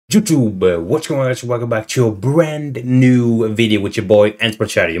YouTube, what's going on guys? Welcome back to a brand new video with your boy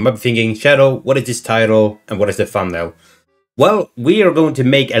EndSpawnShadow. You might be thinking, Shadow, what is this title and what is the thumbnail? Well, we are going to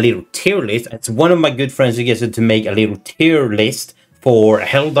make a little tier list. It's one of my good friends suggested to make a little tier list for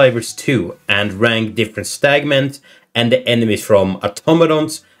HellDivers2 and rank different stagments and the enemies from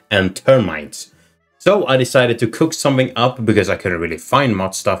automatons and termites. So I decided to cook something up because I couldn't really find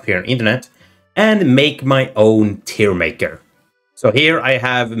much stuff here on the internet and make my own tier maker. So here I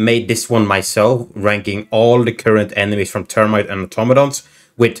have made this one myself, ranking all the current enemies from termite and automatons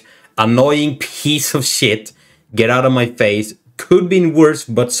with annoying piece of shit, get out of my face, could be worse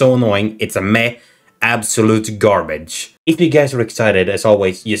but so annoying, it's a meh, absolute garbage. If you guys are excited, as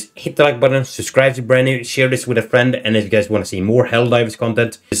always, just hit the like button, subscribe to brand new, share this with a friend, and if you guys want to see more Helldivers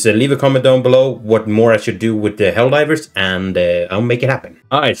content, just leave a comment down below what more I should do with the Helldivers, and I'll make it happen.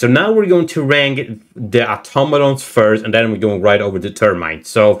 Alright, so now we're going to rank the automatons first, and then we're going right over to termites.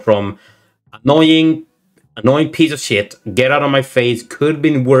 So from annoying piece of shit, get out of my face, could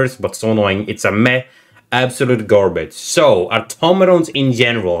be worse, but so annoying, it's a meh, absolute garbage. So, automatons in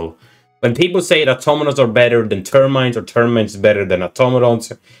general. When people say that automatons are better than termites or termites better than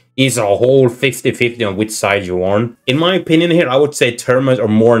automatons, it's a whole 50-50 on which side you're on. In my opinion here, I would say termites are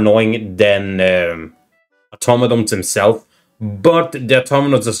more annoying than automatons themselves. But the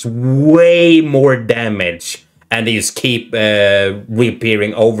automatons does way more damage. And they just keep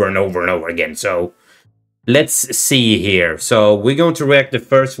reappearing over and over and over again. So, let's see here. So, we're going to react the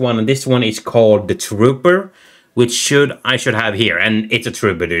first one. And this one is called the Trooper. Which I should have here, and it's a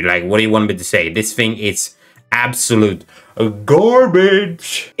trooper, dude. Like, what do you want me to say? This thing is absolute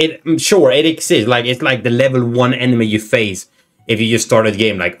garbage. Sure, it exists. Like, it's like the level 1 enemy you face if you just started the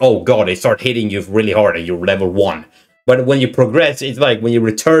game. Like, oh god, they start hitting you really hard and you're level 1. But when you progress, it's like when you're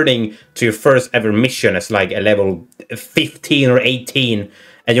returning to your first ever mission as like a level 15 or 18,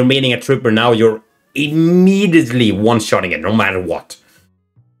 and you're meeting a trooper now, you're immediately one-shotting it, no matter what.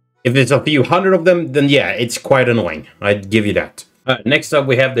 If there's a few hundred of them, then yeah, it's quite annoying. I'd give you that. Next up,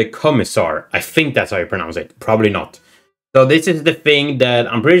 we have the Commissar. I think that's how you pronounce it. Probably not. So this is the thing that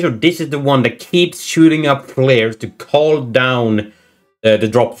I'm pretty sure this is the one that keeps shooting up flares to call down the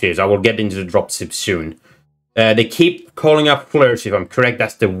dropships. I will get into the dropships soon. They keep calling up flares, if I'm correct.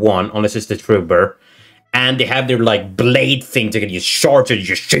 That's the one, unless it's the trooper. And they have their like blade thing to get you charged and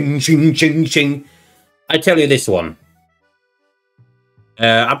just shing, shing, shing, shing. I tell you this one.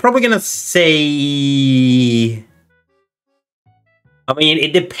 I'm probably gonna say... I mean,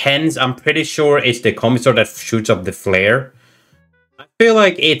 it depends. I'm pretty sure it's the Commissar that shoots up the flare. I feel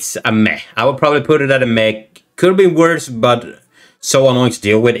like it's a meh. I would probably put it at a meh. Could be worse, but so annoying to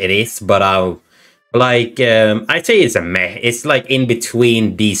deal with. It is, but I'll... Like, I'd say it's a meh. It's like in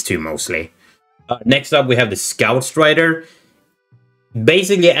between these two, mostly. Next up, we have the Scout Strider.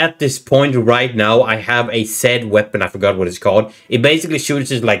 Basically, at this point right now, I have a said weapon. I forgot what it's called. It basically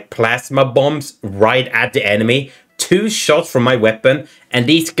shoots like plasma bombs right at the enemy. 2 shots from my weapon, and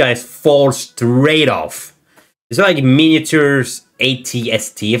these guys fall straight off. It's like miniatures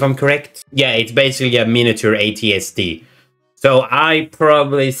ATST, if I'm correct. Yeah, it's basically a miniature ATST. So I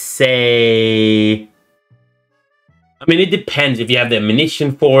probably say... I mean, it depends if you have the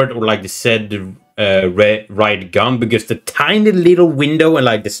ammunition for it or like the said... right gun, because the tiny little window and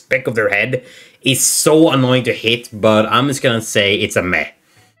like the speck of their head is so annoying to hit. But I'm just gonna say it's a meh.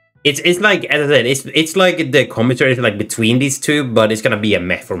 It's like, as I said, it's like the commentary is like between these two, but it's gonna be a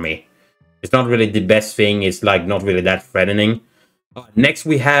meh for me. It's not really the best thing. It's like not really that threatening. Next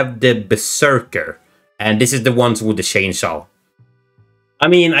we have the Berserker, and this is the ones with the chainsaw. I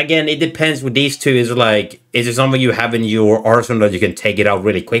mean, again, it depends with these two. Is like, is it something you have in your arsenal that you can take it out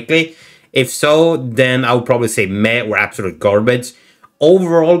really quickly? If so, then I would probably say meh or absolute garbage.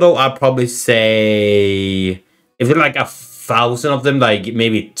 Overall, though, I'd probably say if there's like 1,000 of them, like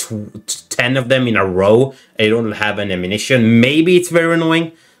maybe 10 of them in a row, and you don't have any ammunition, maybe it's very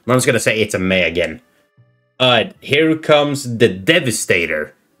annoying. But I'm just gonna say it's a meh again. Alright, here comes the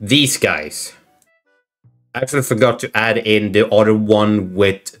Devastator. These guys. I actually forgot to add in the other one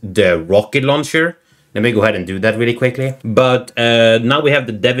with the rocket launcher. Let me go ahead and do that really quickly. But now we have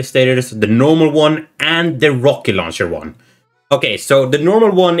the Devastators, the normal one, and the rocket launcher one. Okay, so the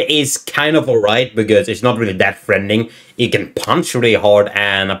normal one is kind of alright because it's not really that threatening. It can punch really hard,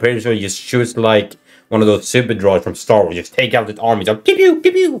 and I'm pretty sure it just shoots like one of those super droids from Star Wars. Just take out the army, so pew pew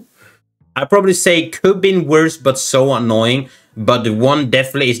pew pew. I'd probably say could be worse, but so annoying. But the one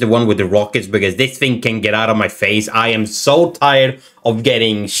definitely is the one with the rockets, because this thing can get out of my face. I am so tired of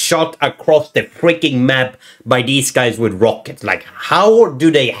getting shot across the freaking map by these guys with rockets. Like, how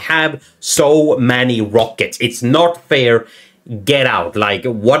do they have so many rockets? It's not fair. get out. Like,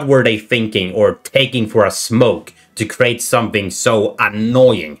 what were they thinking or taking for a smoke to create something so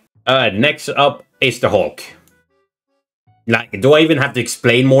annoying? Next up is the Hulk. Like, do I even have to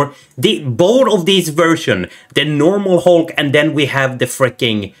explain more? Both of these versions, the normal Hulk, and then we have the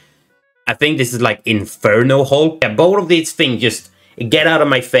freaking, I think this is like Inferno Hulk. Yeah, both of these things just get out of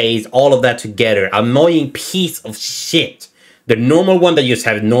my face, all of that together. Annoying piece of shit. The normal one that just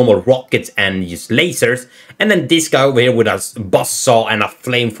have normal rockets and use lasers. And then this guy over here with a buzzsaw and a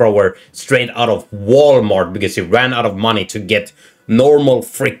flamethrower straight out of Walmart because he ran out of money to get normal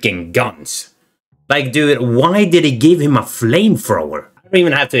freaking guns. Like, dude, why did he give him a flamethrower? I don't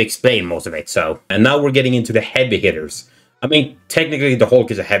even have to explain most of it, so. And now we're getting into the heavy hitters. I mean, technically the Hulk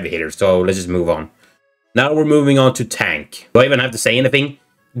is a heavy hitter, so let's just move on. Now we're moving on to tank. Do I even have to say anything?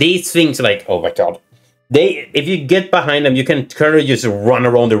 These things, like, oh my god. If you get behind them, you can kind of just run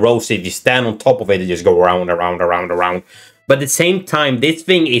around the road. So if you stand on top of it, you just go around. But at the same time, this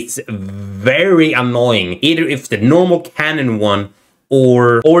thing is very annoying. Either if the normal cannon one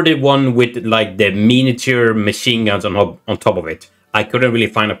or the one with like the miniature machine guns on top of it. I couldn't really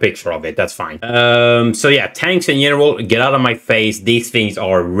find a picture of it. That's fine. So yeah, tanks in general, get out of my face. These things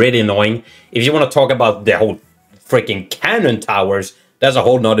are really annoying. If you want to talk about the whole freaking cannon towers, that's a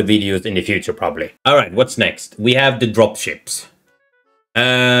whole nother videos in the future, probably. All right, what's next? We have the dropships.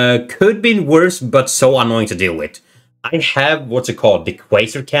 Could be worse, but so annoying to deal with. I have, what's it called? The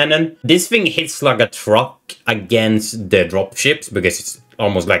quasar cannon. This thing hits like a truck against the dropships because it's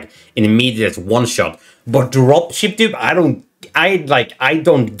almost like an immediate one shot. But dropship, dude, I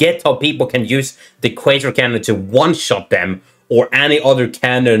don't get how people can use the quasar cannon to one shot them or any other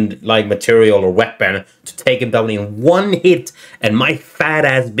cannon like material or weapon to take them down in one hit, and my fat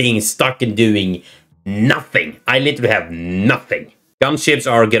ass being stuck in doing nothing. I literally have nothing. Gunships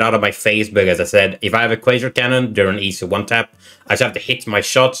are get out of my face because I said if I have a quasar cannon, they're an easy one tap. I just have to hit my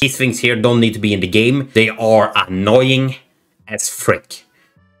shots. These things here don't need to be in the game. They are annoying as frick.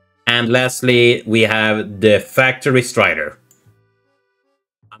 And lastly, we have the factory strider.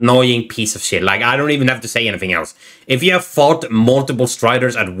 Annoying piece of shit. Like, I don't even have to say anything else. If you have fought multiple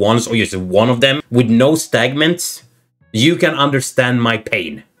striders at once or just one of them with no stagments, you can understand my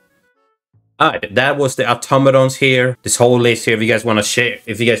pain. Alright, that was the automatons here. This whole list here, if you guys want to share,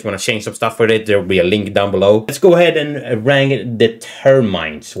 if you guys want to change some stuff with it, there will be a link down below. Let's go ahead and rank the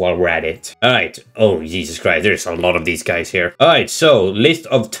termites while we're at it. Alright, oh Jesus Christ, there's a lot of these guys here. Alright, so list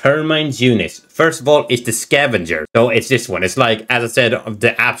of termites units. First of all, it's the scavenger. So it's this one. It's like, as I said, of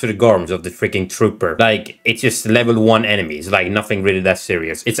the absolute garbage of the freaking trooper. Like, it's just level 1 enemies. Like, nothing really that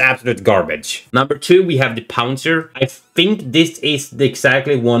serious. It's absolute garbage. Number 2, we have the pouncer. I think this is the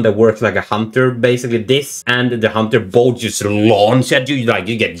exactly one that works like a hunter. Basically, this and the hunter both just launch at you. Like,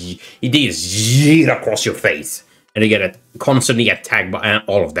 you get yeet across your face. And you get constantly attacked by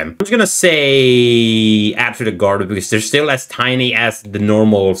all of them. I'm just gonna say absolute garbage because they're still as tiny as the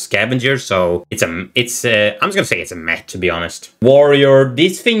normal scavenger. So I'm just gonna say it's a meh, to be honest. Warrior,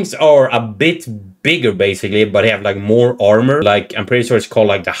 these things are a bit bigger basically, but they have like more armor. Like, I'm pretty sure it's called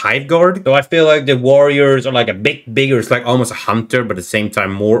like the hive guard. So I feel like the warriors are like a bit bigger. It's like almost a hunter, but at the same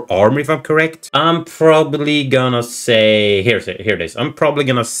time more armor, if I'm correct. I'm probably gonna say, here it is. I'm probably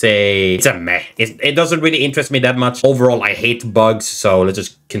gonna say it's a meh. It doesn't really interest me that much. Overall, I hate bugs, so let's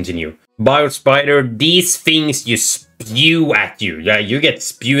just continue. Bio spider, these things you spew at you. Yeah, you get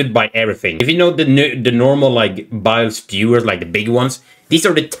spewed by everything. If you know the normal like bio spewers, like the big ones, these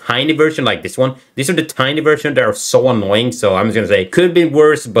are the tiny version, like this one. These are the tiny version that are so annoying. So I'm just gonna say could be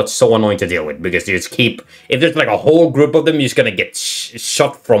worse, but so annoying to deal with because you just keep, if there's like a whole group of them, you're just gonna get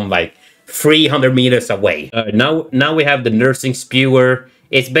shot from like 300 meters away. Now we have the nursing spewer.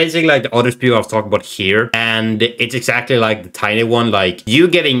 It's basically like the other spew I was talking about here. And it's exactly like the tiny one. Like, you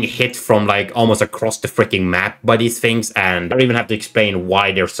getting hit from like almost across the freaking map by these things. And I don't even have to explain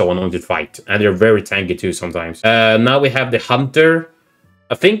why they're so annoying to fight. And they're very tanky too sometimes. Now we have the hunter.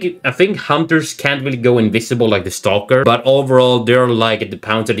 I think hunters can't really go invisible like the stalker. But overall, they're like the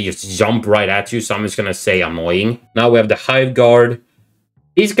pouncer. They just jump right at you. So I'm just gonna say annoying. Now we have the hive guard.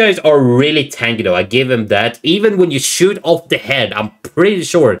 These guys are really tanky though, I give them that. Even when you shoot off the head, I'm pretty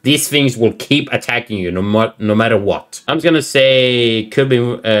sure these things will keep attacking you no matter what. I'm just gonna say could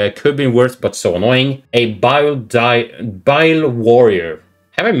be worse, but so annoying. A bile warrior.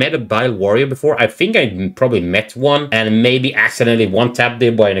 Have I met a bile warrior before? I think I probably met one and maybe accidentally one-tapped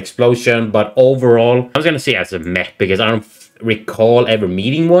it by an explosion, but overall, I'm just gonna say as a meh because I don't recall ever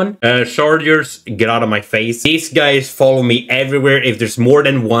meeting one. Chargers, get out of my face. These guys follow me everywhere. If there's more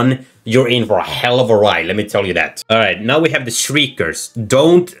than one, you're in for a hell of a ride, let me tell you that. All right, now we have the shriekers.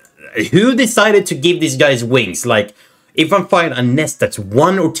 Who decided to give these guys wings? Like, If I find a nest that's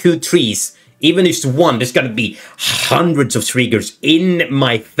 1 or 2 trees, even if it's one, there's gonna be hundreds of triggers in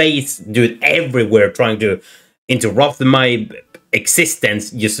my face, dude, everywhere, trying to interrupt my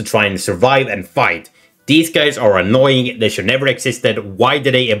existence just to try and survive and fight. These guys are annoying. They should never existed. Why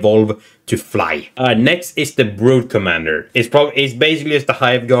did they evolve to fly? Next is the Brood Commander. It's basically just the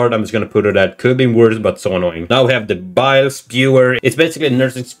Hive Guard. I'm just gonna put it at could be worse, but so annoying. Now we have the Bile Spewer. It's basically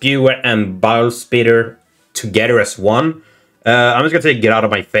Nursing Spewer and Bile Spitter together as one. I'm just gonna say get out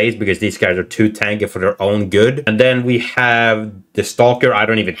of my face because these guys are too tanky for their own good. And then we have the Stalker. I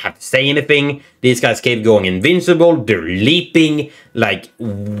don't even have to say anything. These guys keep going invincible. They're leaping. Like,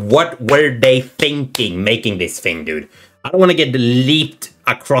 what were they thinking making this thing, dude? I don't want to get leaped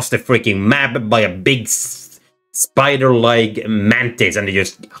across the freaking map by a big spider-like mantis and they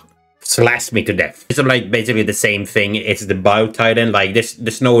just slash me to death. It's like basically the same thing. It's the Bio-Titan. Like,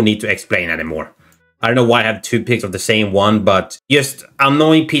 there's no need to explain anymore. I don't know why I have 2 picks of the same one, but just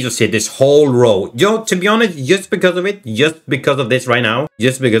annoying piece of shit, this whole row. Yo, to be honest, just because of it, just because of this right now,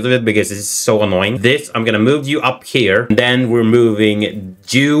 just because of it, because it's so annoying. This, I'm gonna move you up here, and then we're moving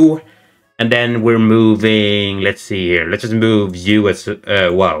you, and then we're moving, let's see here, let's just move you as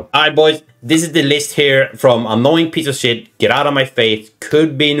well. Alright boys, this is the list here from annoying piece of shit, get out of my face,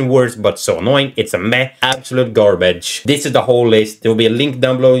 could be worse, but so annoying, it's a meh, absolute garbage. This is the whole list. There will be a link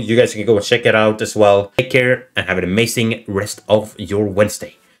down below, you guys can go and check it out as well. Take care and have an amazing rest of your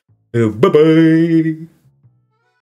Wednesday. Bye bye.